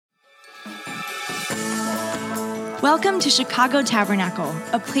Welcome to Chicago Tabernacle,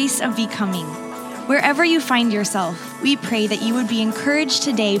 a place of becoming. Wherever you find yourself, we pray that you would be encouraged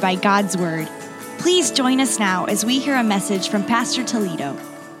today by God's word. Please join us now as we hear a message from Pastor Toledo.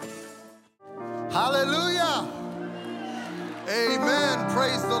 Hallelujah. Amen.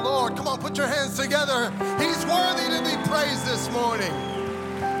 Praise the Lord. Come on, put your hands together. He's worthy to be praised this morning.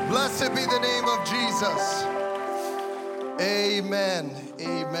 Blessed be the name of Jesus. Amen.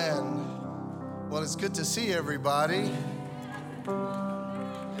 Amen. Well, it's good to see everybody.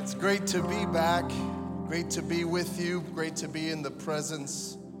 It's great to be back. Great to be with you. Great to be in the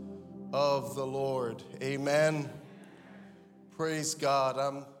presence of the Lord. Amen. Praise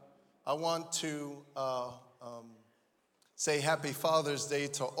God. I want to say Happy Father's Day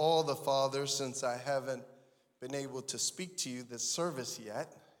to all the fathers, since I haven't been able to speak to you this service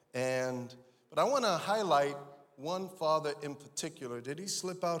yet. But I want to highlight one father in particular. Did he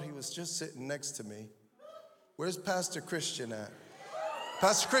slip out? He was just sitting next to me. Where's Pastor Christian at?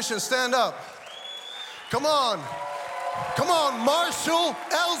 Pastor Christian, stand up. Come on. Come on. Marshall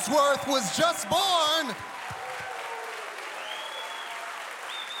Ellsworth was just born.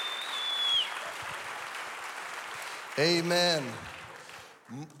 Amen.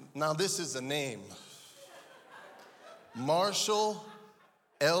 Now this is a name. Marshall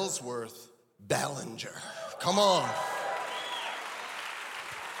Ellsworth Ballinger. Come on.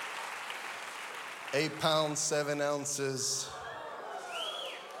 8 pounds, 7 ounces.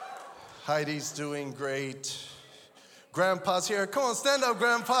 Heidi's doing great. Grandpa's here. Come on, stand up,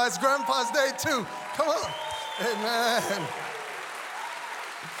 Grandpa. It's Grandpa's Day too. Come on. Amen.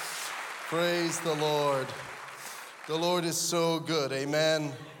 Praise the Lord. The Lord is so good.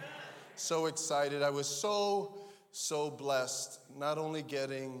 Amen. So excited. I was so blessed, not only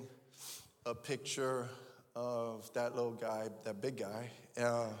getting a picture of that little guy, that big guy,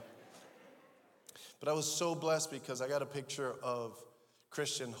 but I was so blessed because I got a picture of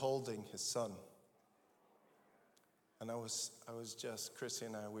Christian holding his son. And I was just, Chrissy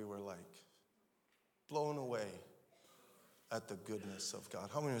and I, we were like blown away at the goodness of God.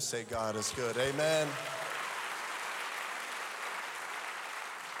 How many would say God is good? Amen.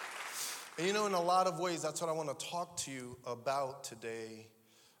 And you know, in a lot of ways, that's what I want to talk to you about today,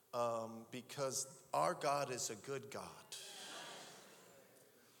 because our God is a good God.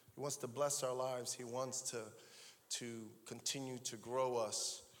 He wants to bless our lives. He wants to continue to grow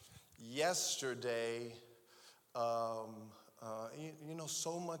us. Yesterday, you know,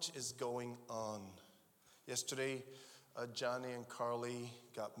 so much is going on. Yesterday, Johnny and Carly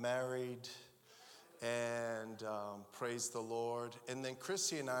got married. And praise the Lord. And then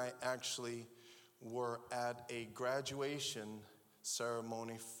Chrissy and I actually were at a graduation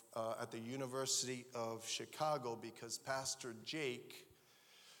ceremony at the University of Chicago, because Pastor Jake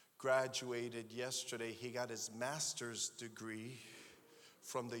graduated yesterday. He got his master's degree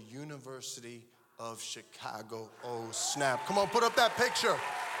from the University of Chicago. Oh, snap. Come on, put up that picture.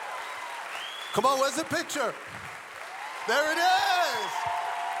 Come on, where's the picture? There it is.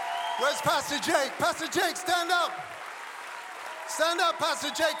 Where's Pastor Jake? Pastor Jake, stand up. Stand up, Pastor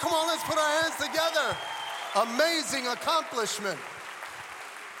Jake. Come on, let's put our hands together. Amazing accomplishment.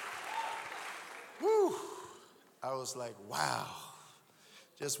 Whew. I was like, wow.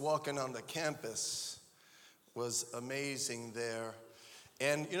 Just walking on the campus was amazing there.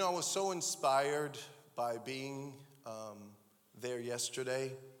 And, you know, I was so inspired by being there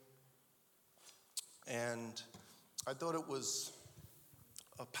yesterday. And I thought it was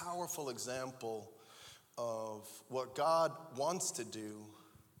a powerful example of what God wants to do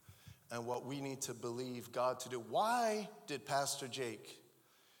and what we need to believe God to do. Why did Pastor Jake,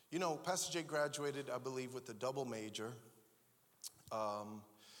 you know, Pastor Jake graduated, I believe, with a double major.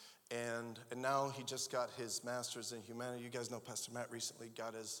 And now he just got his master's in humanity. You guys know Pastor Matt recently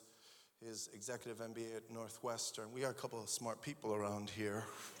got his executive MBA at Northwestern. We got a couple of smart people around here.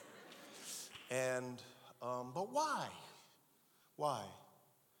 And, but why? Why?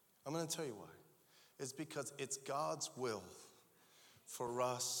 I'm going to tell you why. It's because it's God's will for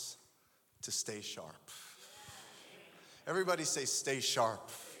us to stay sharp. Everybody say, stay sharp.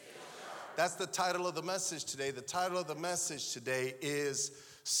 That's the title of the message today. The title of the message today is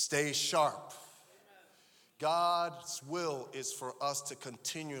Stay Sharp. God's will is for us to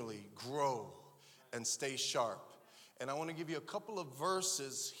continually grow and stay sharp. And I want to give you a couple of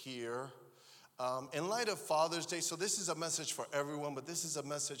verses here. In light of Father's Day, so this is a message for everyone, but this is a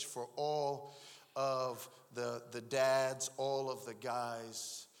message for all of the dads, all of the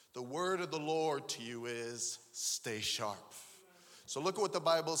guys. The word of the Lord to you is stay sharp. So look at what the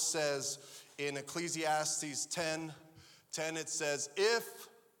Bible says in Ecclesiastes 10:10. It says, if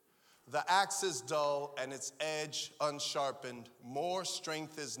The axe is dull and its edge unsharpened. More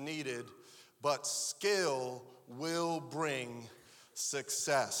strength is needed, but skill will bring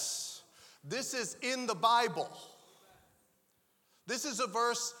success. This is in the Bible. This is a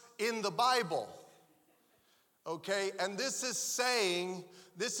verse in the Bible. Okay, and this is saying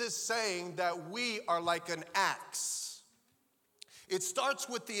that we are like an axe. It starts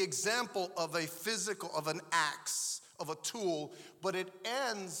with the example of an axe, of a tool, but it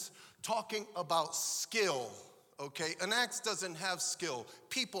ends talking about skill. Okay, an axe doesn't have skill.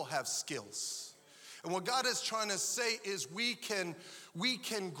 People have skills. And what God is trying to say is we can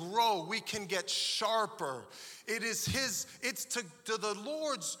grow, we can get sharper. It's to the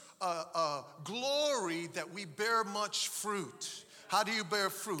Lord's glory that we bear much fruit. How do you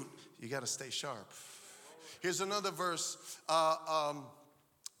bear fruit? You got to stay sharp. Here's another verse out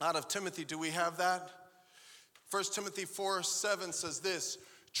of Timothy. Do we have that? 1 Timothy 4:7 says this: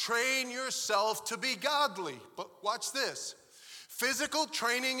 train yourself to be godly. But watch this. Physical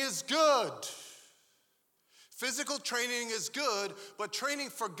training is good. Physical training is good, but training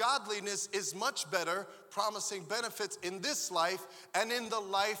for godliness is much better, promising benefits in this life and in the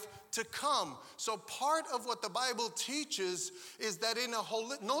life to come. So part of what the Bible teaches is that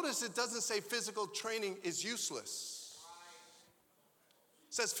notice it doesn't say physical training is useless.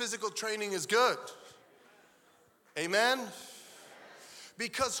 It says physical training is good. Amen?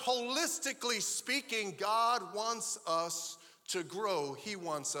 Because holistically speaking, God wants us to grow. He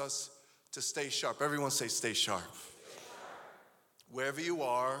wants us to stay sharp. Everyone say stay sharp. Wherever you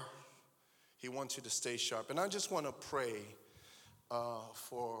are, He wants you to stay sharp. And I just want to pray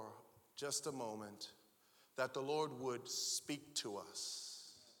for just a moment that the Lord would speak to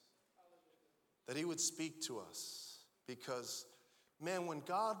us. That He would speak to us. Because, man, when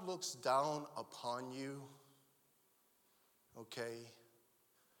God looks down upon you, okay,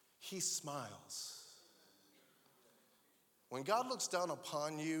 He smiles. When God looks down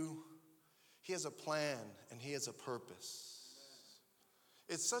upon you, He has a plan and He has a purpose.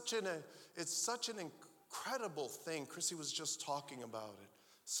 It's such an incredible thing. Chrissy was just talking about it.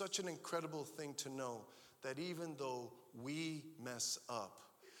 Such an incredible thing to know that even though we mess up,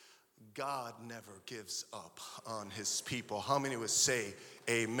 God never gives up on His people. How many would say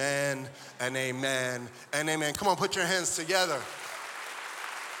amen and amen and amen? Come on, put your hands together.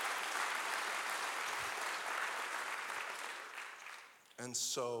 And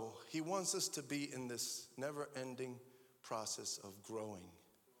so He wants us to be in this never-ending process of growing.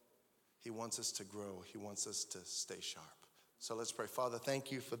 He wants us to grow. He wants us to stay sharp. So let's pray. Father,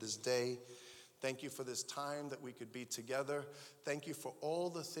 thank You for this day. Thank You for this time that we could be together. Thank You for all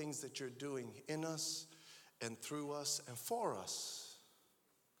the things that You're doing in us and through us and for us.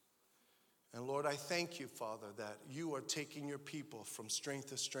 And Lord, I thank You, Father, that You are taking Your people from strength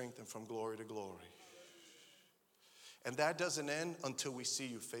to strength and from glory to glory. And that doesn't end until we see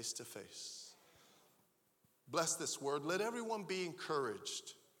You face to face. Bless this word. Let everyone be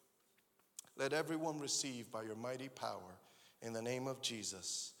encouraged. Let everyone receive by Your mighty power in the name of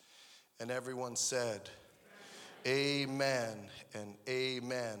Jesus. And everyone said, amen and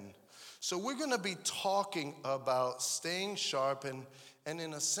amen. So we're going to be talking about staying sharp. And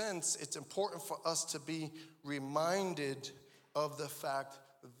in a sense, it's important for us to be reminded of the fact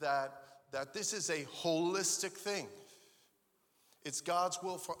that this is a holistic thing. It's God's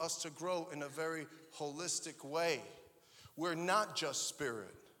will for us to grow in a very holistic way. We're not just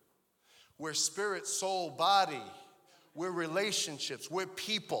spirit. We're spirit, soul, body. We're relationships. We're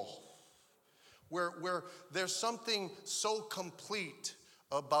people. There's something so complete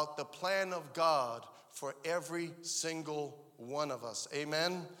about the plan of God for every single one of us.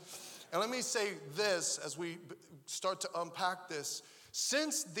 Amen? And let me say this as we start to unpack this.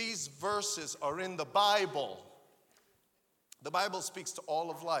 Since these verses are in the Bible speaks to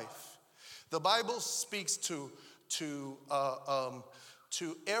all of life. The Bible speaks to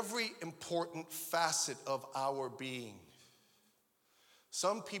every important facet of our being.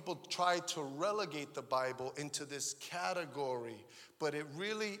 Some people try to relegate the Bible into this category, but it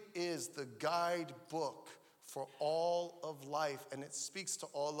really is the guidebook for all of life, and it speaks to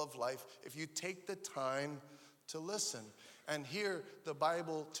all of life if you take the time to listen. And here, the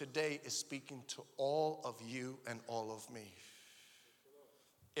Bible today is speaking to all of you and all of me.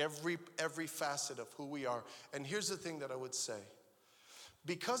 Every facet of who we are. And here's the thing that I would say.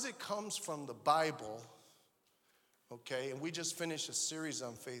 Because it comes from the Bible, okay, and we just finished a series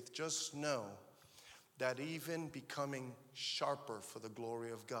on faith, just know that even becoming sharper for the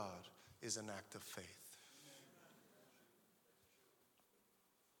glory of God is an act of faith.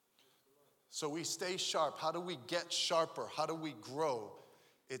 So we stay sharp. How do we get sharper? How do we grow?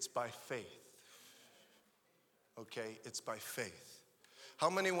 It's by faith. Okay, it's by faith. How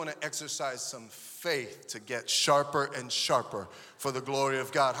many want to exercise some faith to get sharper and sharper for the glory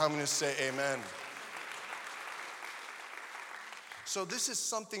of God? How many say amen? So this is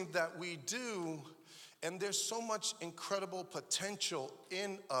something that we do, and there's so much incredible potential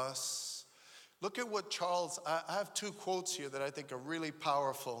in us. Look at what Charles, I have two quotes here that I think are really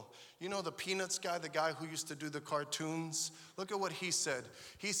powerful. You know the Peanuts guy, the guy who used to do the cartoons? Look at what he said.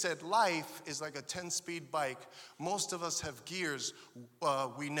 He said, life is like a 10-speed bike. Most of us have gears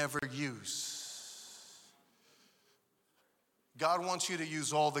we never use. God wants you to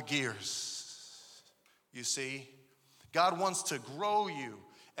use all the gears, you see? God wants to grow you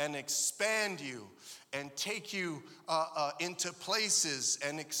and expand you and take you into places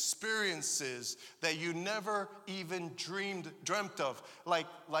and experiences that you never even dreamt of,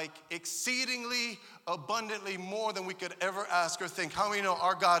 like exceedingly abundantly more than we could ever ask or think. How many know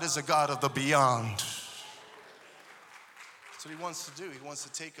our God is a God of the beyond? That's what he wants to do. He wants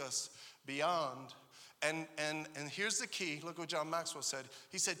to take us beyond. And here's the key. Look what John Maxwell said.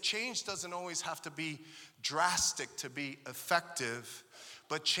 He said, change doesn't always have to be drastic to be effective,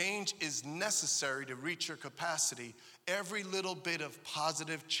 but change is necessary to reach your capacity. Every little bit of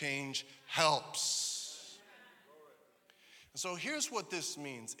positive change helps. So here's what this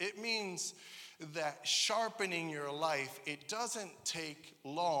means. It means that sharpening your life, it doesn't take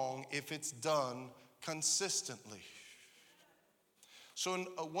long if it's done consistently. So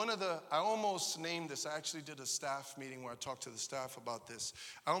I almost named this, I actually did a staff meeting where I talked to the staff about this.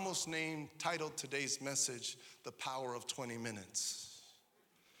 I almost titled today's message, The Power of 20 Minutes.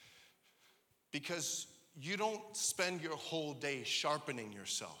 Because you don't spend your whole day sharpening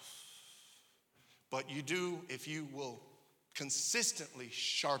yourself. But you do, if you will consistently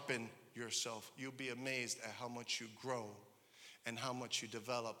sharpen yourself, you'll be amazed at how much you grow and how much you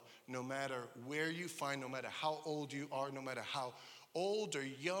develop. No matter where you find, no matter how old you are, no matter how old or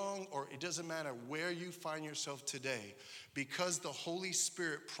young, or it doesn't matter where you find yourself today, because the Holy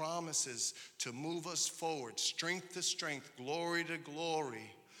Spirit promises to move us forward, strength to strength, glory to glory,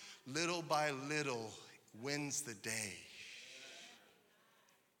 little by little wins the day.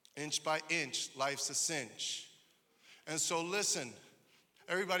 Inch by inch, life's a cinch. And so listen,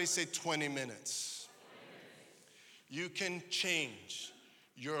 everybody say 20 minutes. You can change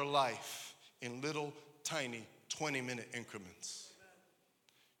your life in little tiny 20-minute increments.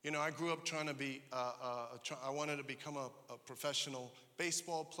 You know, I grew up trying to be, I wanted to become a professional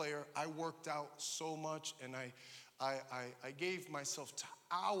baseball player. I worked out so much, and I gave myself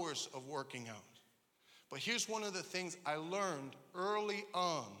hours of working out. But here's one of the things I learned early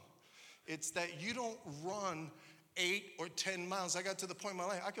on. It's that you don't run 8 or 10 miles. I got to the point in my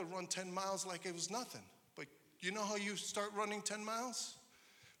life, I could run 10 miles like it was nothing. But you know how you start running 10 miles?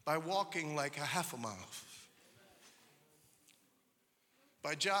 By walking like a half a mile.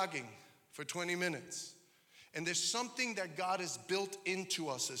 By jogging for 20 minutes. And there's something that God has built into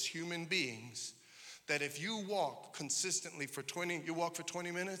us as human beings, that if you walk consistently you walk for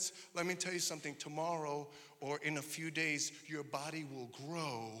 20 minutes, let me tell you something, tomorrow or in a few days, your body will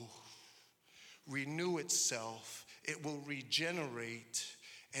grow, renew itself, it will regenerate,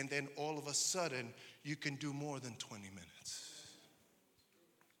 and then all of a sudden, you can do more than 20 minutes.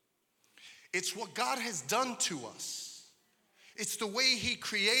 It's what God has done to us. It's the way he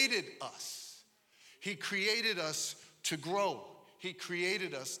created us. He created us to grow. He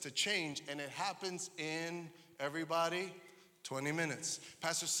created us to change, and it happens in, everybody, 20 minutes.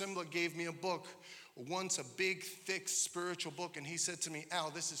 Pastor Simba gave me a book once, a big, thick spiritual book, and he said to me,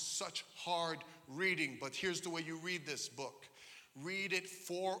 Al, this is such hard reading, but here's the way you read this book. Read it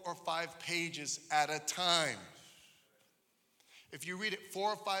 4 or 5 pages at a time. If you read it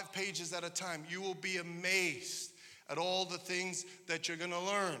 4 or 5 pages at a time, you will be amazed at all the things that you're going to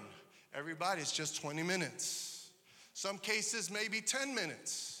learn. Everybody, it's just 20 minutes. Some cases, maybe 10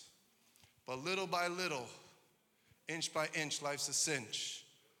 minutes. But little by little, inch by inch, life's a cinch.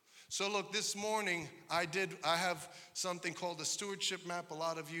 So look, this morning, I have something called the stewardship map. A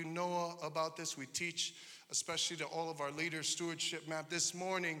lot of you know about this. We teach, especially to all of our leaders, stewardship map. This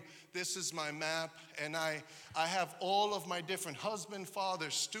morning, this is my map, and I have all of my different husband, father,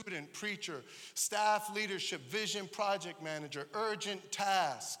 student, preacher, staff leadership, vision project manager, urgent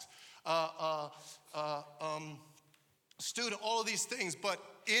tasks, student, all of these things. But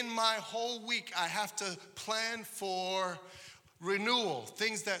in my whole week, I have to plan for renewal,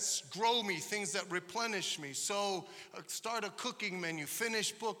 things that grow me, things that replenish me. So start a cooking menu,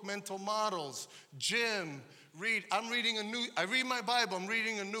 finish book, mental models, gym, read. I read my Bible. I'm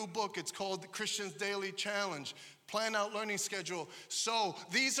reading a new book. It's called The Christian's Daily Challenge. Plan out learning schedule. So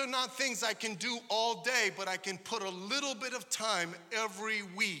these are not things I can do all day, but I can put a little bit of time every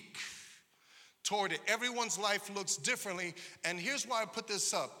week toward it. Everyone's life looks differently, and here's why I put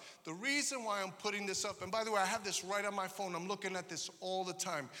this up. The reason why I'm putting this up, and by the way, I have this right on my phone. I'm looking at this all the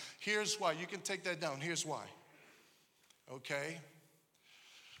time. Here's why. You can take that down. Here's why. Okay?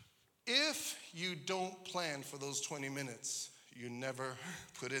 If you don't plan for those 20 minutes, you never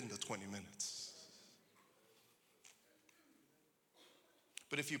put in the 20 minutes.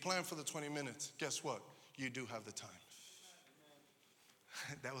 But if you plan for the 20 minutes, guess what? You do have the time.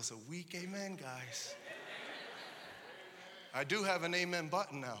 That was a weak amen, guys. I do have an amen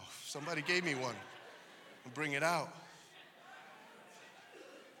button now. Somebody gave me one. I'll bring it out.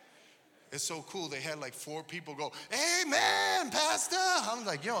 It's so cool. They had like 4 people go, amen, Pastor. I'm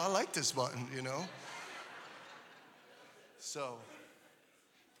like, yo, I like this button, you know. So,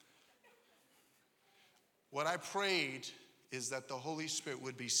 what I prayed is that the Holy Spirit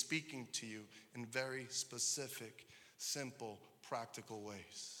would be speaking to you in very specific, simple, practical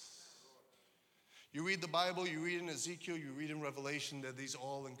ways. You read the Bible, you read in Ezekiel, you read in Revelation, that these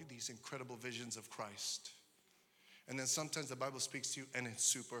incredible visions of Christ. And then sometimes the Bible speaks to you and it's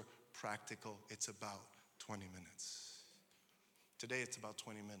super practical. It's about 20 minutes. Today it's about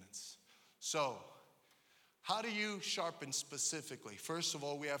 20 minutes. So, how do you sharpen specifically? First of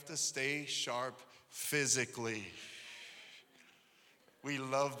all, we have to stay sharp physically. We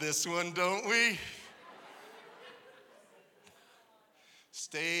love this one, don't we?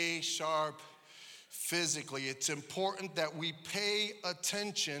 Stay sharp physically. It's important that we pay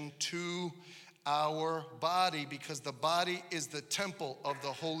attention to our body because the body is the temple of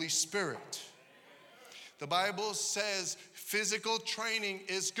the Holy Spirit. The Bible says physical training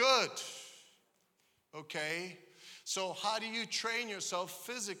is good. Okay? So how do you train yourself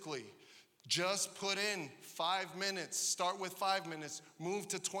physically? Just put in 5 minutes. Start with 5 minutes. Move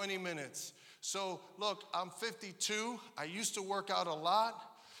to 20 minutes. So look, I'm 52. I used to work out a lot.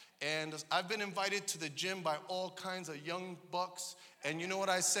 And I've been invited to the gym by all kinds of young bucks. And you know what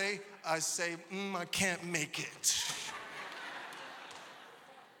I say? I say, I can't make it.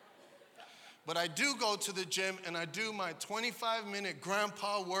 But I do go to the gym and I do my 25-minute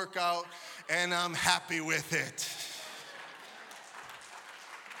grandpa workout and I'm happy with it.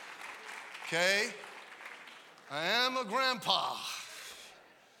 Okay? I am a grandpa.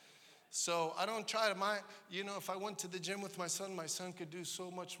 So I don't try to, if I went to the gym with my son could do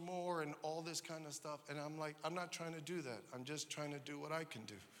so much more and all this kind of stuff. And I'm like, I'm not trying to do that. I'm just trying to do what I can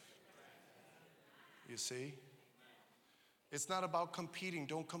do. You see? It's not about competing.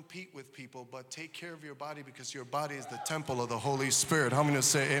 Don't compete with people, but take care of your body because your body is the temple of the Holy Spirit. How many will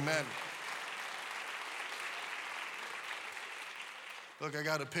say amen? Look, I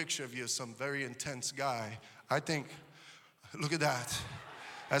got a picture of you, some very intense guy. I think, look at that.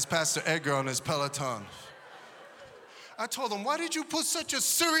 That's Pastor Edgar on his Peloton. I told him, why did you put such a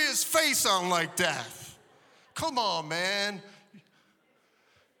serious face on like that? Come on, man.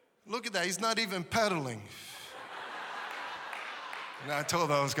 Look at that, he's not even pedaling. And I told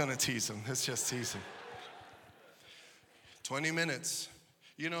him I was gonna tease him. It's just teasing. 20 minutes.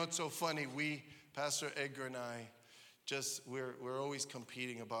 You know, it's so funny. Pastor Edgar and I, we're always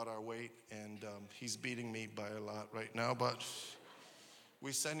competing about our weight, and he's beating me by a lot right now, but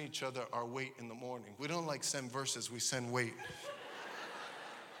we send each other our weight in the morning. We don't send verses, we send weight.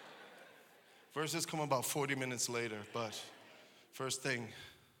 Verses come about 40 minutes later, but first thing,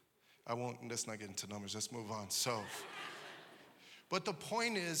 let's not get into numbers, let's move on. So, but the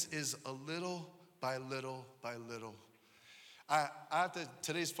point is a little by little by little.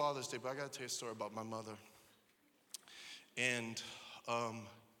 Today's Father's Day, but I gotta tell you a story about my mother. And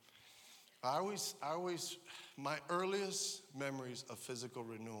my earliest memories of physical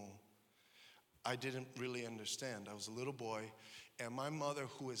renewal, I didn't really understand. I was a little boy, and my mother,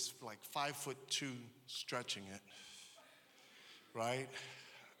 who is like 5'2", stretching it, right?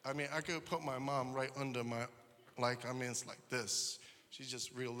 I mean, I could put my mom right under it's like this. She's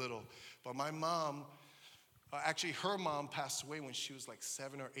just real little. But my mom, her mom passed away when she was like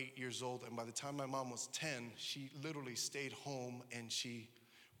 7 or 8 years old, and by the time my mom was 10, she literally stayed home, and she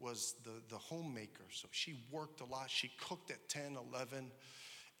was the homemaker. So she worked a lot. She cooked at 10, 11.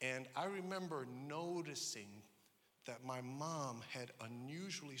 And I remember noticing that my mom had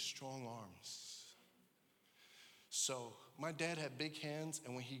unusually strong arms. So my dad had big hands,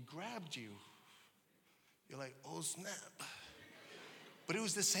 and when he grabbed you, you're like, oh, snap. But it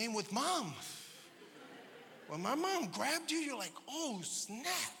was the same with mom. When my mom grabbed you, you're like, oh, snap.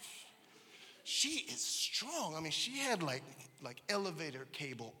 She is strong. I mean, she had like elevator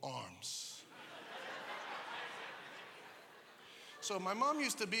cable arms. So my mom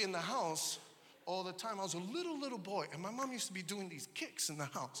used to be in the house all the time. I was a little boy, and my mom used to be doing these kicks in the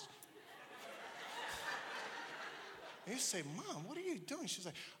house. I used to say, Mom, what are you doing? She's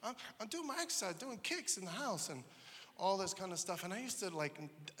like, I'm doing my exercise, doing kicks in the house and all this kind of stuff. And I used to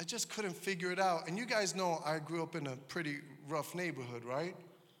I just couldn't figure it out. And you guys know I grew up in a pretty rough neighborhood, right?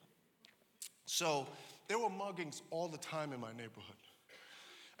 So there were muggings all the time in my neighborhood.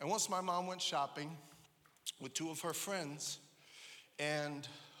 And once my mom went shopping with two of her friends, and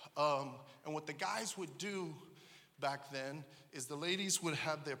what the guys would do back then is the ladies would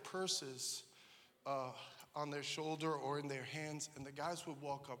have their purses on their shoulder or in their hands, and the guys would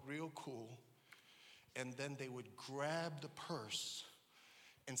walk up real cool, and then they would grab the purse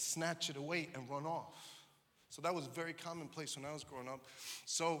and snatch it away and run off. So that was very commonplace when I was growing up.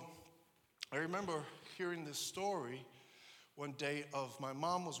 So I remember hearing this story one day of my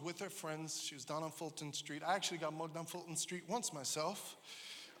mom was with her friends. She was down on Fulton Street. I actually got mugged on Fulton Street once myself.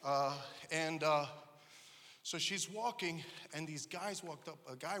 So she's walking, and these guys walked up.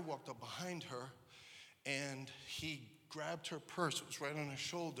 A guy walked up behind her, and he grabbed her purse. It was right on her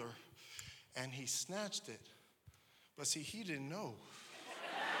shoulder, and he snatched it. But see, he didn't know.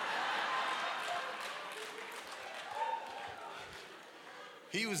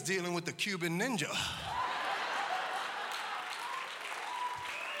 He was dealing with the Cuban ninja.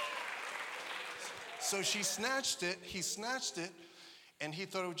 So he snatched it, and he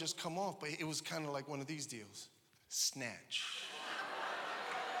thought it would just come off, but it was kind of like one of these deals. Snatch.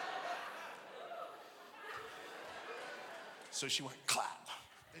 So she went clap,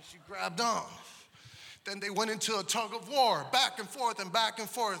 and she grabbed on. Then they went into a tug of war, back and forth and back and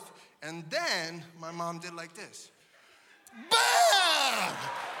forth. And then my mom did like this. Bam!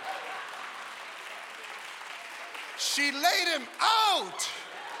 She laid him out.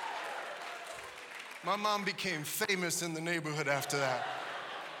 My mom became famous in the neighborhood after that.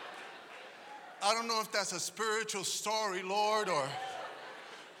 I don't know if that's a spiritual story, Lord,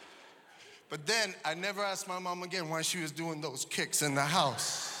 but then I never asked my mom again why she was doing those kicks in the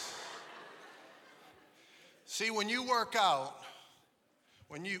house. See, when you work out,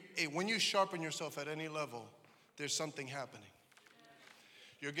 when you sharpen yourself at any level, there's something happening.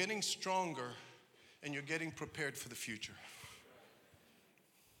 You're getting stronger, and you're getting prepared for the future.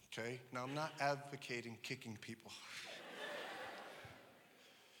 Okay? Now, I'm not advocating kicking people.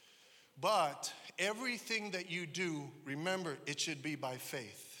 But everything that you do, remember, it should be by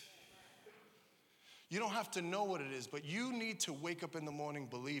faith. You don't have to know what it is, but you need to wake up in the morning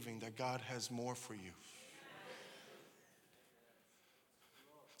believing that God has more for you.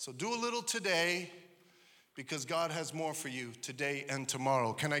 So do a little today, because God has more for you today and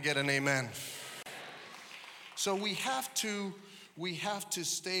tomorrow. Can I get an amen? So we have to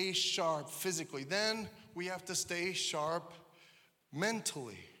stay sharp physically. Then we have to stay sharp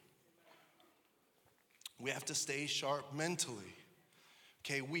mentally. We have to stay sharp mentally.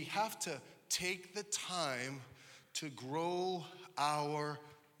 Okay, we have to take the time to grow our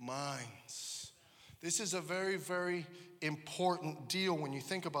minds. This is a very, very important deal when you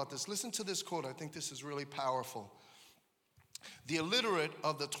think about this. Listen to this quote. I think this is really powerful. The illiterate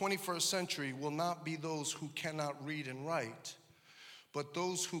of the 21st century will not be those who cannot read and write, but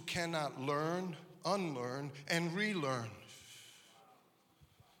those who cannot learn, unlearn, and relearn.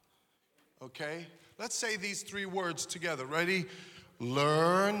 Okay? Let's say these three words together. Ready?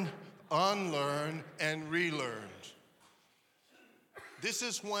 Learn, unlearn, and relearn. This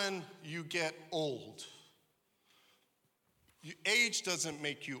is when you get old. Age doesn't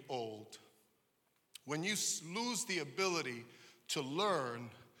make you old. When you lose the ability to learn,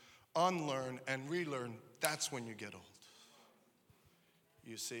 unlearn, and relearn, that's when you get old.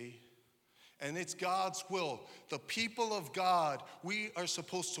 You see? And it's God's will. The people of God, we are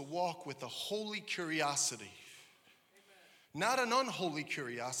supposed to walk with a holy curiosity. Not an unholy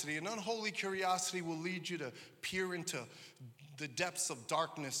curiosity. An unholy curiosity will lead you to peer into the depths of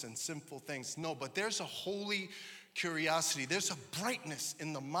darkness and sinful things. No, but there's a holy curiosity. There's a brightness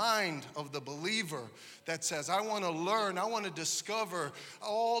in the mind of the believer that says, I want to learn, I want to discover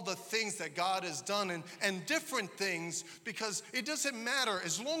all the things that God has done and different things, because it doesn't matter.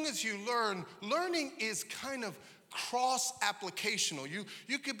 As long as you learn, learning is kind of cross-applicational.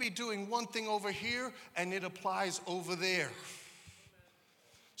 You could be doing one thing over here and it applies over there.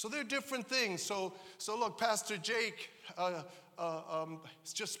 So they're different things. So look, Pastor Jake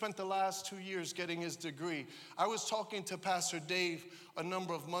just spent the last 2 years getting his degree. I was talking to Pastor Dave a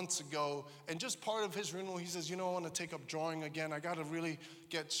number of months ago, and just part of his renewal, he says, I want to take up drawing again. I got to really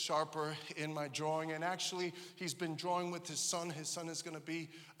get sharper in my drawing. And actually, he's been drawing with his son. His son is going to be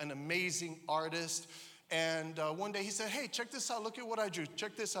an amazing artist. And one day he said, hey, check this out. Look at what I drew.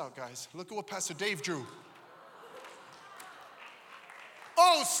 Check this out, guys. Look at what Pastor Dave drew.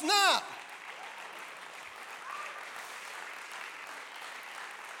 Oh, snap.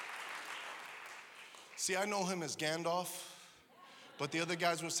 See, I know him as Gandalf, but the other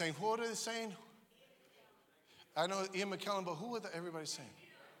guys were saying, what are they saying? I know Ian McKellen, but who are everybody saying?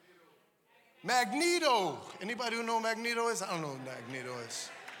 Magneto. Anybody who know who Magneto is? I don't know who Magneto is.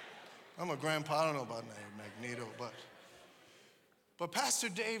 I'm a grandpa. I don't know about Magneto, but Pastor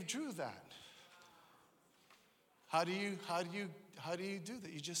Dave drew that. How do you do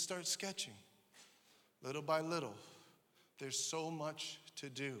that? You just start sketching, little by little. There's so much to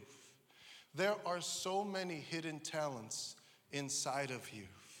do. There are so many hidden talents inside of you,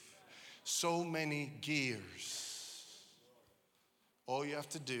 so many gears. All you have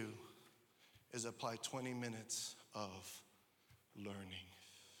to do is apply 20 minutes of learning.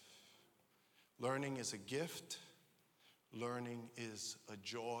 Learning is a gift. Learning is a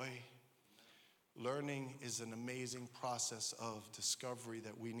joy. Learning is an amazing process of discovery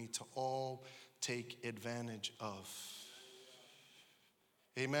that we need to all take advantage of.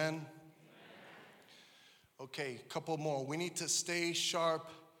 Amen? Okay, a couple more. We need to stay sharp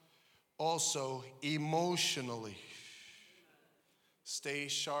also emotionally. Stay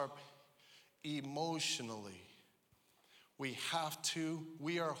sharp emotionally. We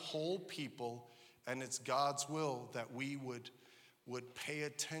are whole people, and it's God's will that we would pay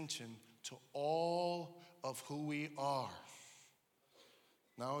attention to all of who we are.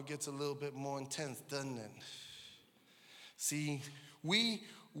 Now it gets a little bit more intense, doesn't it? See, we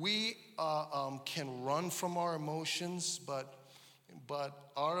can run from our emotions, but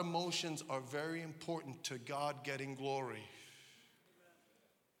our emotions are very important to God getting glory.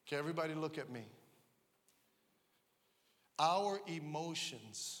 Okay, everybody look at me. Our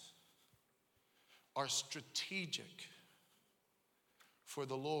emotions are strategic for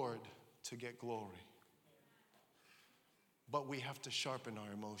the Lord to get glory. But we have to sharpen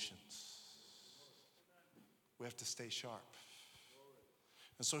our emotions. We have to stay sharp.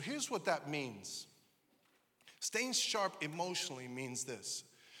 And so here's what that means. Staying sharp emotionally means this.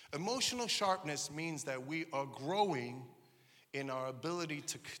 Emotional sharpness means that we are growing in our ability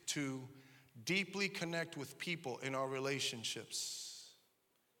to deeply connect with people in our relationships,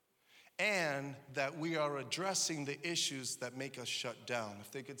 and that we are addressing the issues that make us shut down.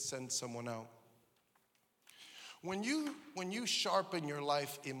 If they could send someone out. When you sharpen your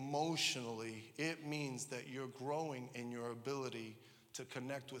life emotionally, it means that you're growing in your ability to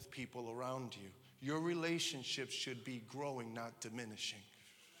connect with people around you. Your relationships should be growing, not diminishing.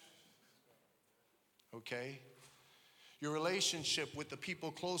 Okay? Your relationship with the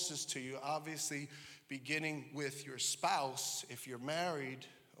people closest to you, obviously beginning with your spouse, if you're married,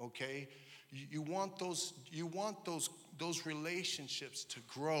 okay? You want those relationships to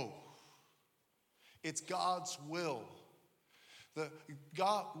grow. It's God's will.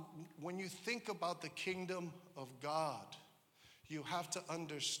 When you think about the kingdom of God, you have to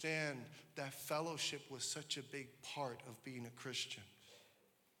understand that fellowship was such a big part of being a Christian.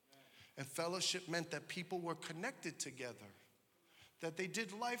 And fellowship meant that people were connected together, that they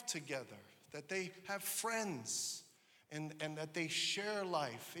did life together, that they have friends, and that they share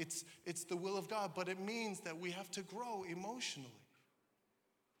life. It's the will of God, but it means that we have to grow emotionally.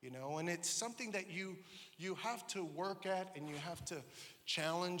 And it's something that you have to work at, and you have to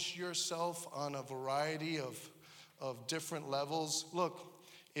challenge yourself on a variety of different levels. Look,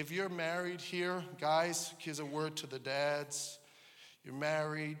 if you're married here, guys, here's a word to the dads. You're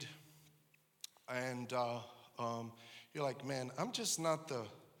married, and you're like, man, I'm just not the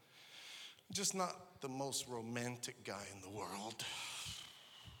most romantic guy in the world. It's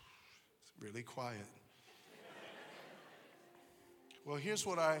really quiet. Well, here's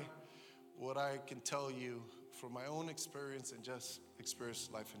what I can tell you from my own experience and just experience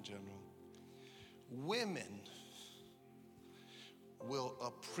life in general. Women will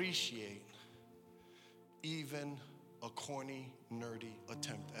appreciate even a corny, nerdy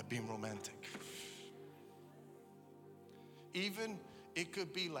attempt at being romantic. Even it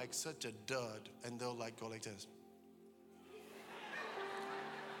could be like such a dud, and they'll go like this.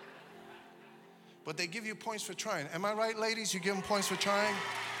 But they give you points for trying. Am I right, ladies? You give them points for trying?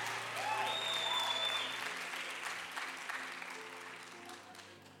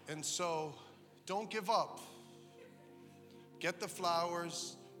 And so, don't give up. Get the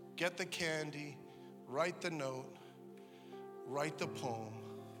flowers, get the candy, write the note, write the poem.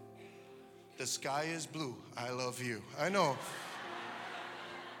 The sky is blue, I love you. I know.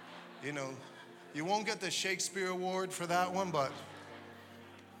 You won't get the Shakespeare Award for that one, but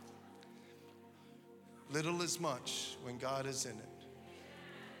Little is much when God is in it.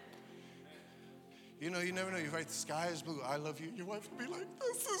 You know, you never know. You write, the sky is blue, I love you. Your wife will be like,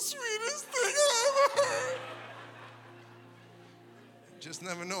 that's the sweetest thing I ever heard. Just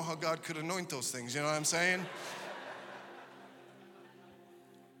never know how God could anoint those things. You know what I'm saying?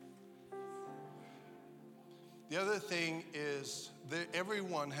 The other thing is that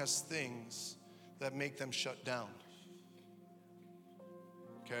everyone has things that make them shut down.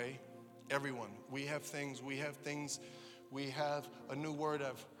 Okay? Everyone. We have things. We have a new word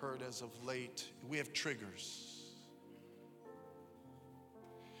I've heard as of late. We have triggers.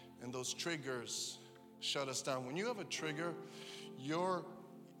 And those triggers shut us down. When you have a trigger,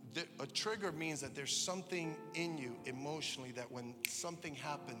 a trigger means that there's something in you emotionally that when something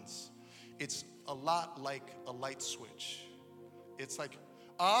happens, it's a lot like a light switch. It's like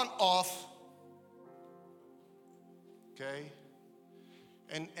on, off. Okay?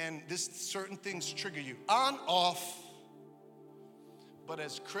 And this certain things trigger you. On, off. But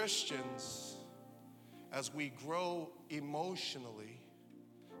as Christians, as we grow emotionally,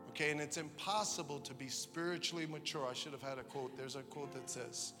 okay, and it's impossible to be spiritually mature. I should have had a quote. There's a quote that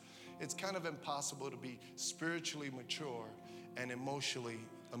says, it's kind of impossible to be spiritually mature and emotionally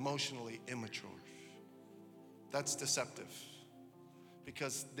immature. That's deceptive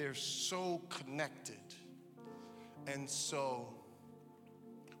because they're so connected. And so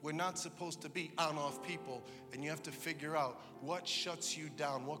we're not supposed to be on-off people, and you have to figure out what shuts you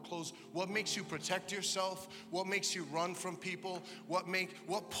down, what makes you protect yourself, what makes you run from people, what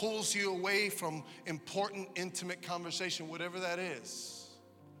pulls you away from important, intimate conversation, whatever that is.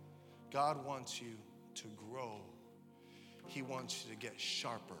 God wants you to grow. He wants you to get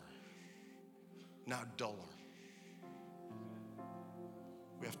sharper, not duller.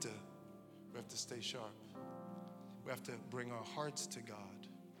 We have to stay sharp. We have to bring our hearts to God.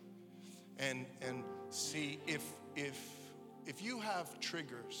 And see, if you have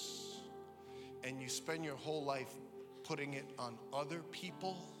triggers and you spend your whole life putting it on other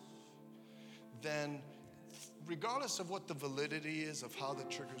people, then regardless of what the validity is of how the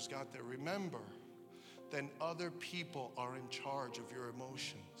triggers got there, remember, then other people are in charge of your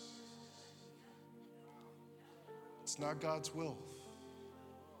emotions. It's not God's will.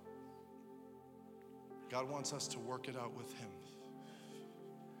 God wants us to work it out with Him,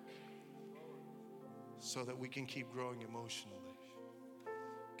 so that we can keep growing emotionally.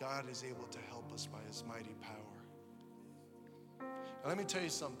 God is able to help us by His mighty power. And let me tell you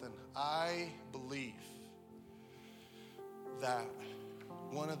something. I believe that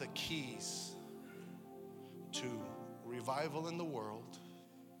one of the keys to revival in the world,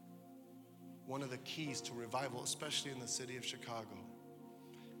 one of the keys to revival, especially in the city of Chicago,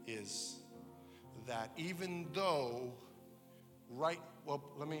 is that even though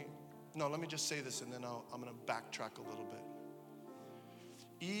let me just say this and then I'm going to backtrack a little bit.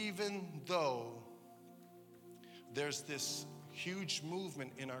 Even though there's this huge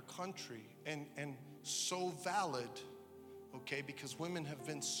movement in our country and so valid, okay, because women have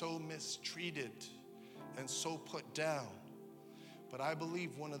been so mistreated and so put down. But I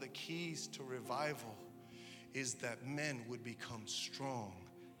believe one of the keys to revival is that men would become strong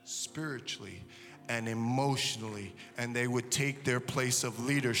spiritually and emotionally, and they would take their place of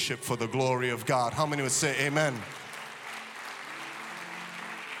leadership for the glory of God. How many would say amen?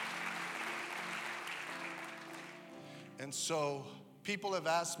 And so people have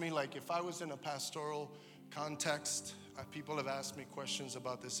asked me, like if I was in a pastoral context, people have asked me questions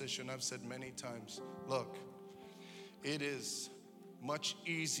about this issue, and I've said many times, look, it is much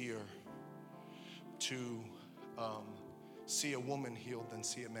easier to see a woman healed than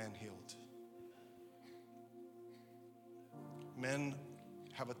see a man healed. Men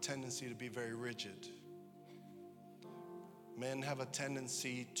have a tendency to be very rigid. Men have a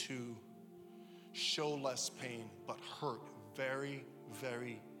tendency to show less pain, but hurt very,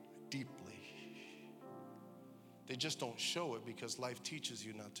 very deeply. They just don't show it because life teaches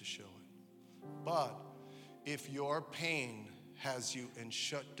you not to show it. But if your pain has you in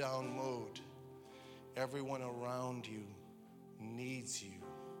shutdown mode, everyone around you needs you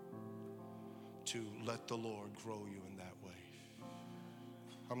to let the Lord grow you in that way.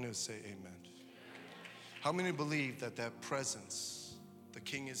 How many would say amen? How many believe that presence, the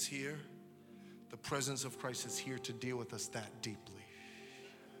King is here, the presence of Christ is here to deal with us that deeply?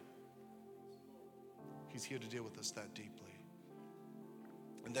 He's here to deal with us that deeply.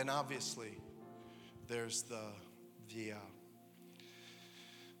 And then obviously, there's the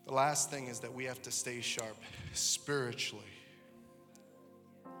last thing is that we have to stay sharp spiritually.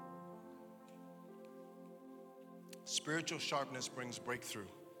 Spiritual sharpness brings breakthrough.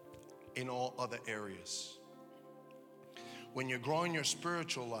 in all other areas. When you're growing your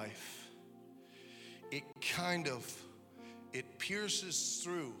spiritual life, it pierces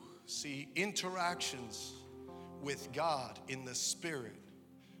through, see, interactions with God in the spirit,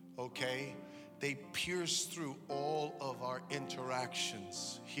 okay? They pierce through all of our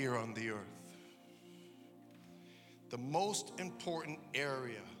interactions here on the earth. The most important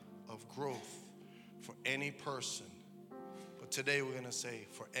area of growth for any person, but today we're going to say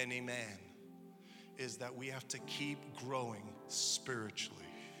for any man, is that we have to keep growing spiritually.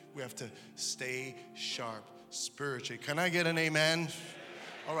 We have to stay sharp spiritually. Can I get an amen?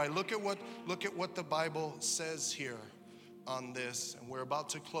 All right, look at what the Bible says here on this, and we're about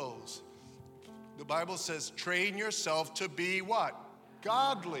to close. The Bible says, train yourself to be what?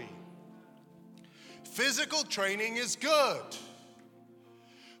 Godly. Physical training is good,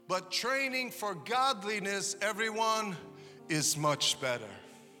 but training for godliness, everyone, is much better.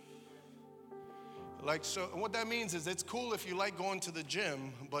 Like, so what that means is it's cool if you like going to the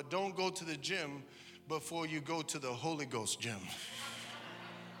gym, but don't go to the gym before you go to the Holy Ghost gym.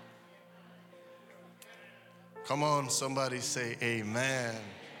 Come on, somebody say amen.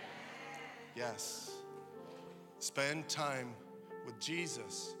 Yes. Spend time with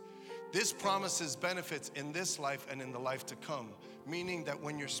Jesus. This promises benefits in this life and in the life to come, meaning that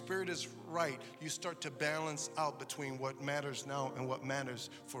when your spirit is right, you start to balance out between what matters now and what matters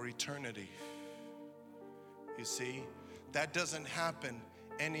for eternity. You see, that doesn't happen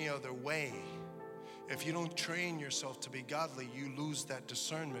any other way. If you don't train yourself to be godly, you lose that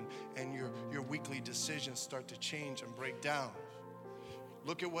discernment, and your weekly decisions start to change and break down.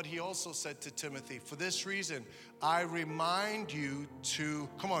 Look at what he also said to Timothy. For this reason, I remind you to,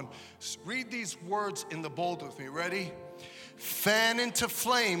 come on, read these words in the bold with me. Ready? Fan into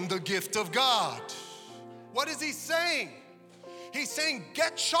flame the gift of God. What is he saying? He's saying,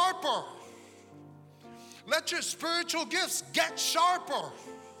 get sharper. Let your spiritual gifts get sharper.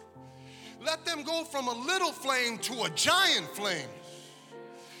 Let them go from a little flame to a giant flame.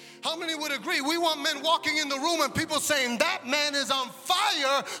 How many would agree? We want men walking in the room and people saying, that man is on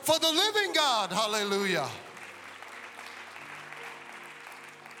fire for the living God. Hallelujah.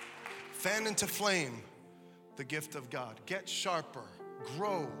 Fan into flame the gift of God. Get sharper.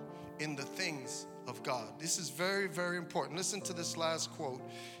 Grow in the things of God. This is very, very important. Listen to this last quote,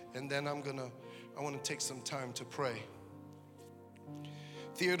 and then I want to take some time to pray.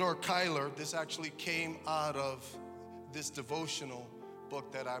 Theodore Kyler, this actually came out of this devotional book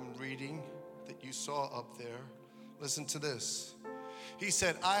that I'm reading that you saw up there. Listen to this. He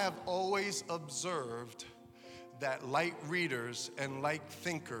said, I have always observed that light readers and light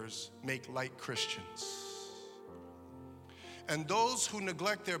thinkers make light Christians. And those who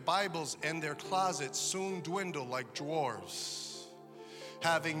neglect their Bibles and their closets soon dwindle like dwarves.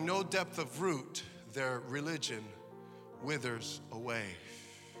 Having no depth of root, their religion withers away.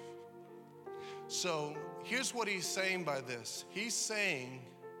 So here's what he's saying by this. He's saying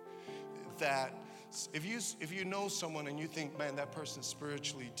that if you know someone and you think, man, that person's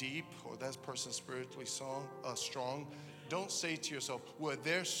spiritually deep or that person's spiritually strong, don't say to yourself, well,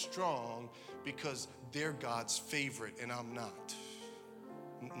 they're strong because they're God's favorite and I'm not.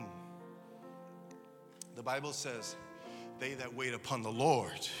 The Bible says, they that wait upon the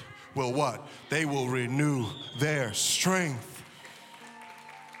Lord will what? They will renew their strength.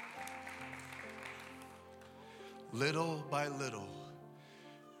 Little by little,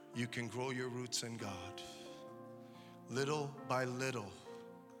 you can grow your roots in God. Little by little,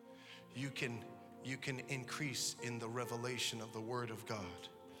 you can increase in the revelation of the Word of God.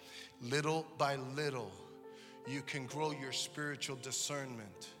 Little by little, you can grow your spiritual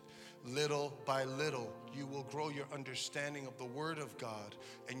discernment. Little by little, you will grow your understanding of the Word of God,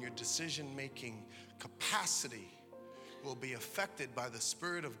 and your decision-making capacity will be affected by the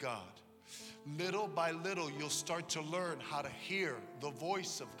Spirit of God. Little by little, you'll start to learn how to hear the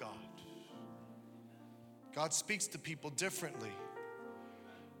voice of God. God speaks to people differently.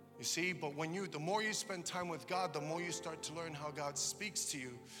 You see, but the more you spend time with God, the more you start to learn how God speaks to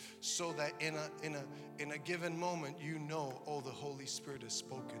you, so that in a given moment, you know, oh, the Holy Spirit has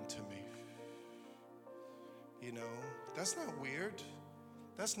spoken to me. You know, that's not weird.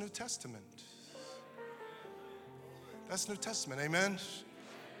 That's New Testament. That's New Testament, amen?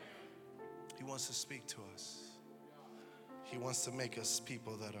 He wants to speak to us. He wants to make us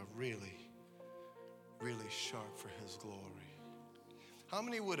people that are really, really sharp for His glory. How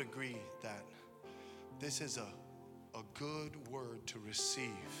many would agree that this is a good word to receive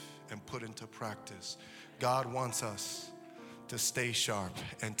and put into practice? God wants us to stay sharp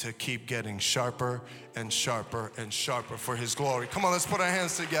and to keep getting sharper and sharper and sharper for His glory. Come on, let's put our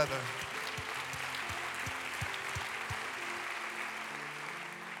hands together.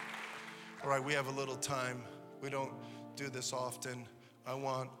 All right, we have a little time. We don't do this often. I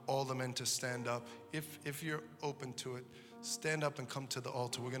want all the men to stand up. If you're open to it, stand up and come to the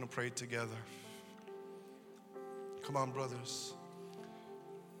altar. We're going to pray together. Come on, brothers.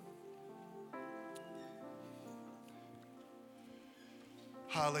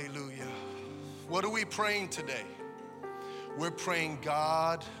 Hallelujah. What are we praying today? We're praying,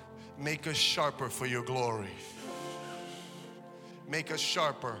 God, make us sharper for your glory. Make us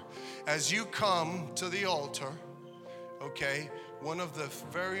sharper. As you come to the altar, okay, one of the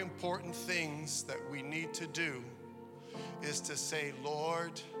very important things that we need to do is to say,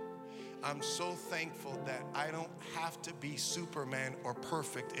 Lord, I'm so thankful that I don't have to be Superman or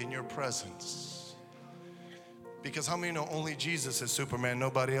perfect in your presence. Because how many know only Jesus is Superman,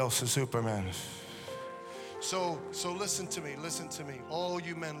 nobody else is Superman? So listen to me. All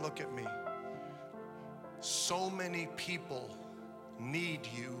you men, look at me. So many people need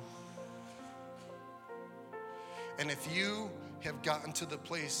you. And if you have gotten to the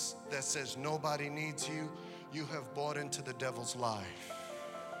place that says nobody needs you, you have bought into the devil's lie.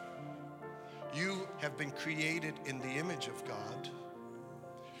 You have been created in the image of God.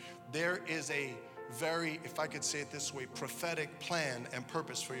 There is a very, if I could say it this way, prophetic plan and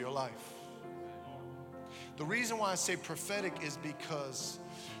purpose for your life. The reason why I say prophetic is because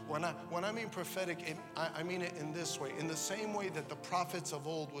when I mean prophetic, I mean it in this way. In the same way that the prophets of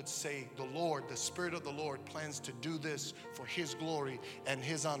old would say, the Lord, the Spirit of the Lord plans to do this for His glory and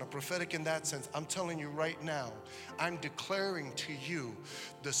His honor. Prophetic in that sense. I'm telling you right now, I'm declaring to you,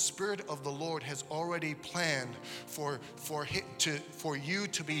 the Spirit of the Lord has already planned for you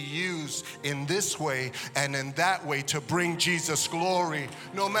to be used in this way and in that way to bring Jesus glory.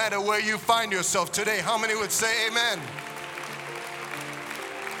 No matter where you find yourself today, how many would say amen?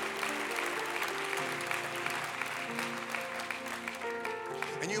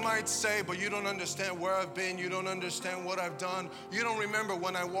 And you might say, but you don't understand where I've been. You don't understand what I've done. You don't remember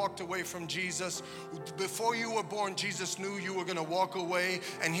when I walked away from Jesus. Before you were born, Jesus knew you were going to walk away.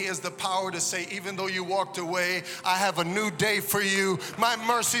 And He has the power to say, even though you walked away, I have a new day for you. My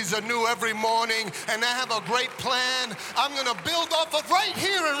mercies are new every morning. And I have a great plan I'm going to build off of right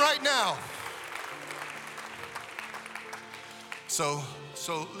here and right now. So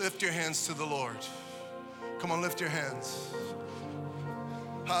lift your hands to the Lord. Come on, lift your hands.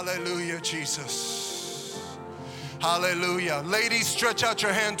 Hallelujah, Jesus. Hallelujah. Ladies, stretch out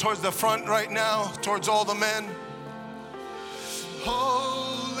your hand towards the front right now, towards all the men.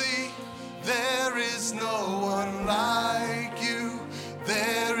 Holy, there is no one like you.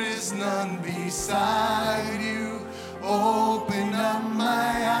 There is none beside you. Open up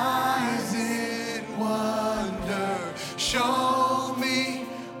my eyes in wonder. Show me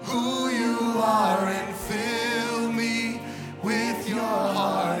who you are and fill me with your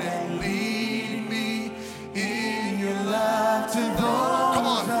heart and lead me in your love to those. Come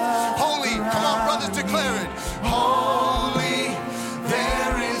on, holy, come on, brothers, declare it. Holy,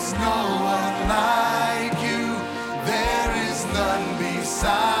 there is no one like you. There is none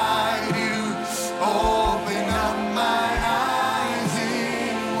beside you. Open up my eyes.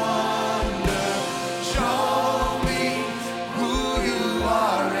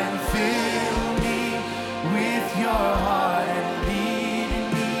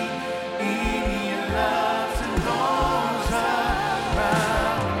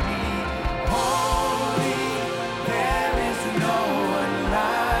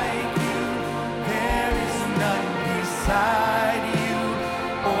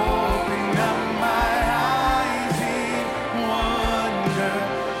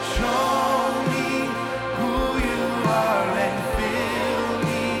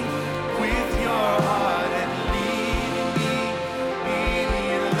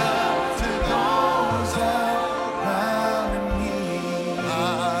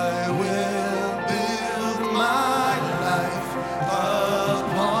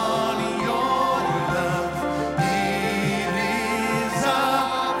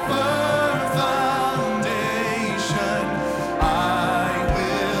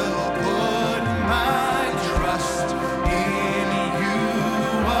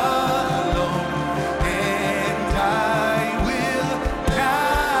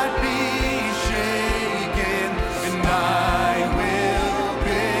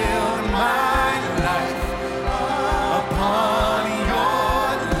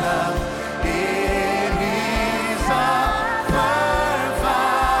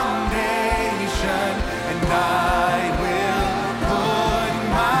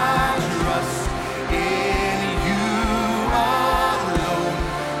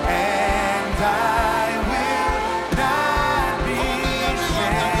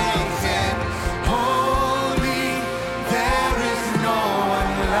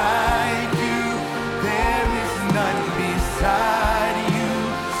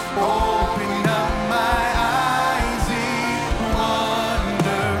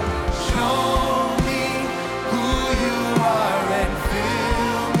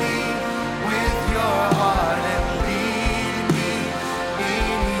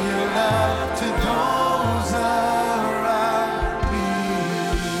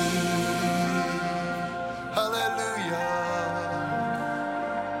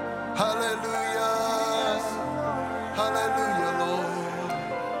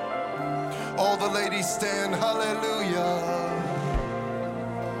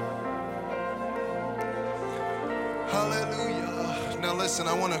 Hallelujah. Now listen,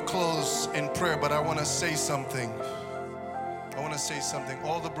 I want to close in prayer, but I want to say something.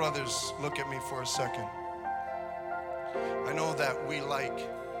 All the brothers, look at me for a second. I know that we like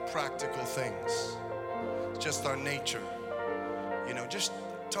practical things. It's just our nature. You know, just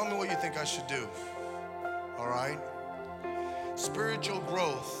tell me what you think I should do. All right? Spiritual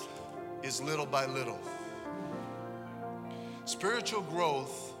growth is little by little. Spiritual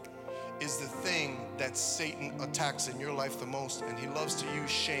growth is the thing that Satan attacks in your life the most, and he loves to use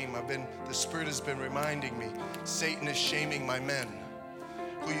shame. The Spirit has been reminding me, Satan is shaming my men.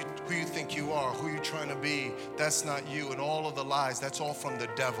 Who you think you are, who you're trying to be, that's not you. And all of the lies, that's all from the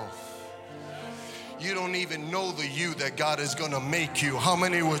devil. You don't even know the you that God is going to make you. How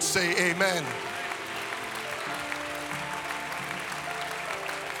many would say amen?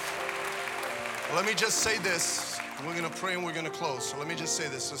 Well, let me just say this. We're going to pray and we're going to close. So let me just say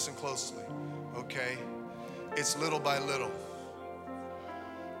this. Listen closely. Okay? It's little by little.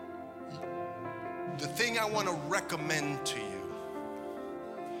 The thing I want to recommend to you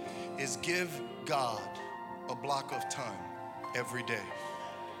is give God a block of time every day.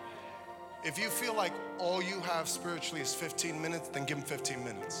 If you feel like all you have spiritually is 15 minutes, then give him 15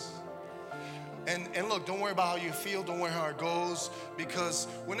 minutes. And look, don't worry about how you feel, don't worry how it goes, because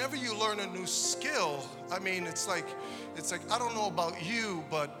whenever you learn a new skill, I mean, it's like I don't know about you,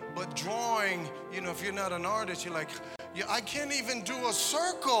 but drawing, you know, if you're not an artist, you're like, yeah, I can't even do a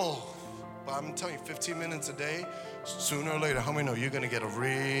circle. But I'm telling you, 15 minutes a day, sooner or later, how many know you're going to get a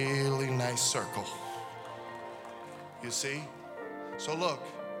really nice circle? You see? So look,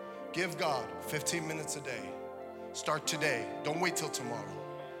 give God 15 minutes a day. Start today. Don't wait till tomorrow.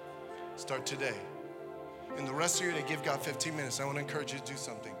 Start today. And the rest of your day, give God 15 minutes. I want to encourage you to do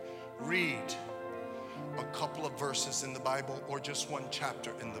something. Read a couple of verses in the Bible or just one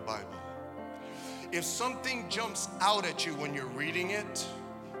chapter in the Bible. If something jumps out at you when you're reading it,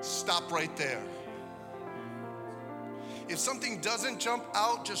 stop right there. If something doesn't jump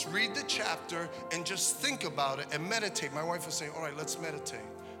out, just read the chapter and just think about it and meditate. My wife will say, all right, let's meditate,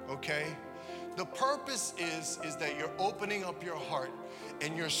 okay? The purpose is that you're opening up your heart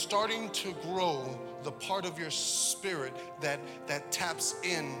and you're starting to grow the part of your spirit that taps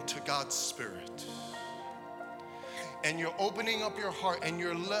into God's Spirit. And you're opening up your heart and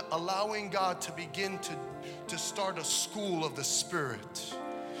you're allowing God to begin to start a school of the Spirit.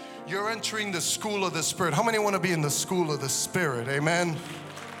 You're entering the school of the Spirit. How many want to be in the school of the Spirit? Amen.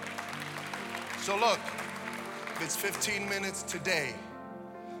 So look, if it's 15 minutes today,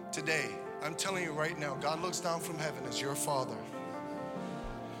 I'm telling you right now, God looks down from heaven as your Father,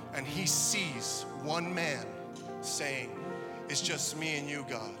 and He sees one man saying, it's just me and you,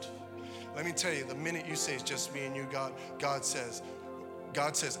 God. Let me tell you, the minute you say it's just me and you, God says,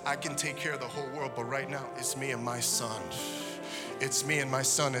 I can take care of the whole world, but right now it's me and my son. It's me and my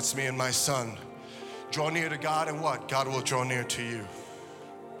son. It's me and my son. Draw near to God and what? God will draw near to you.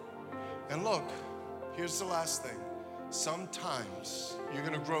 And look, here's the last thing. Sometimes you're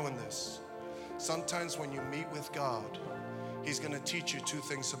going to grow in this. Sometimes when you meet with God, He's going to teach you two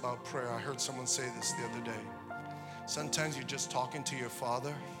things about prayer. I heard someone say this the other day. Sometimes you're just talking to your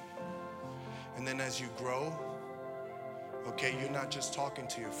Father, and then as you grow, okay, you're not just talking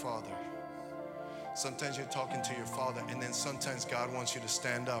to your Father. Sometimes you're talking to your Father, and then sometimes God wants you to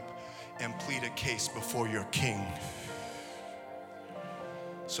stand up and plead a case before your King.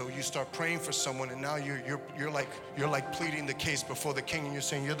 So you start praying for someone, and now you're like pleading the case before the King, and you're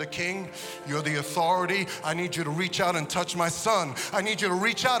saying, you're the King, you're the authority. I need you to reach out and touch my son. I need you to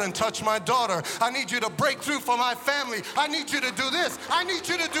reach out and touch my daughter. I need you to break through for my family. I need you to do this. I need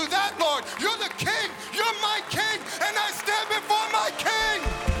you to do that, Lord. You're the King. You're my King, and I stand before my King.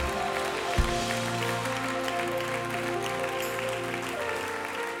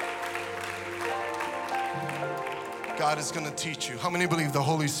 God is going to teach you. How many believe the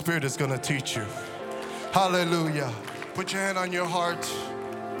Holy Spirit is going to teach you? Hallelujah. Put your hand on your heart.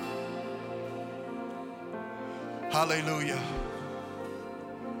 Hallelujah.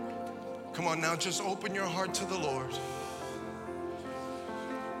 Come on now, just open your heart to the Lord.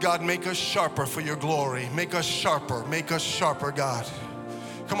 God, make us sharper for your glory. Make us sharper. Make us sharper, God.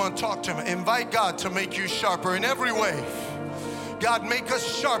 Come on, talk to Him. Invite God to make you sharper in every way. God, make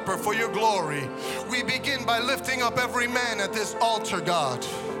us sharper for your glory. We begin by lifting up every man at this altar, God.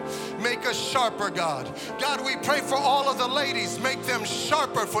 Make us sharper, God. God, we pray for all of the ladies. Make them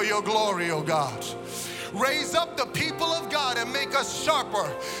sharper for your glory, oh God. Raise up the people of God and make us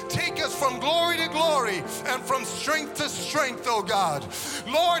sharper. Take us from glory to glory and from strength to strength, oh God.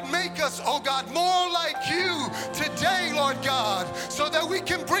 Lord, make us, oh God, more like you today, Lord God, so that we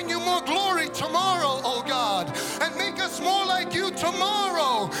can bring you more glory tomorrow, oh God. And make more like you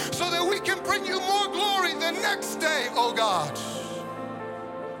tomorrow so that we can bring you more glory the next day, oh God.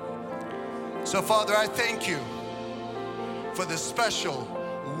 So Father, I thank you for the special,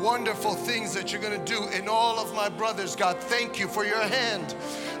 wonderful things that you're going to do in all of my brothers. God, thank you for your hand.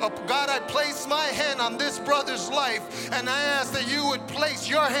 God, I place my hand on this brother's life, and I ask that you would place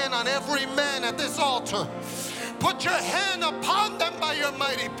your hand on every man at this altar. Put your hand upon them by your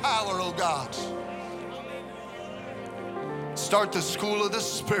mighty power, oh God. Start the school of the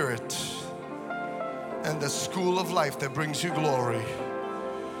Spirit and the school of life that brings you glory.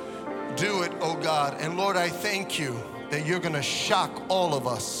 Do it, oh God. And Lord, I thank you that you're going to shock all of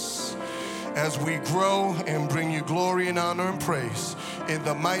us as we grow and bring you glory and honor and praise in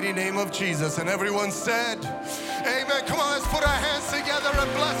the mighty name of Jesus. And everyone said, amen. Come on, let's put our hands together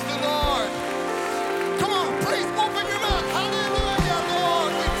and bless the Lord.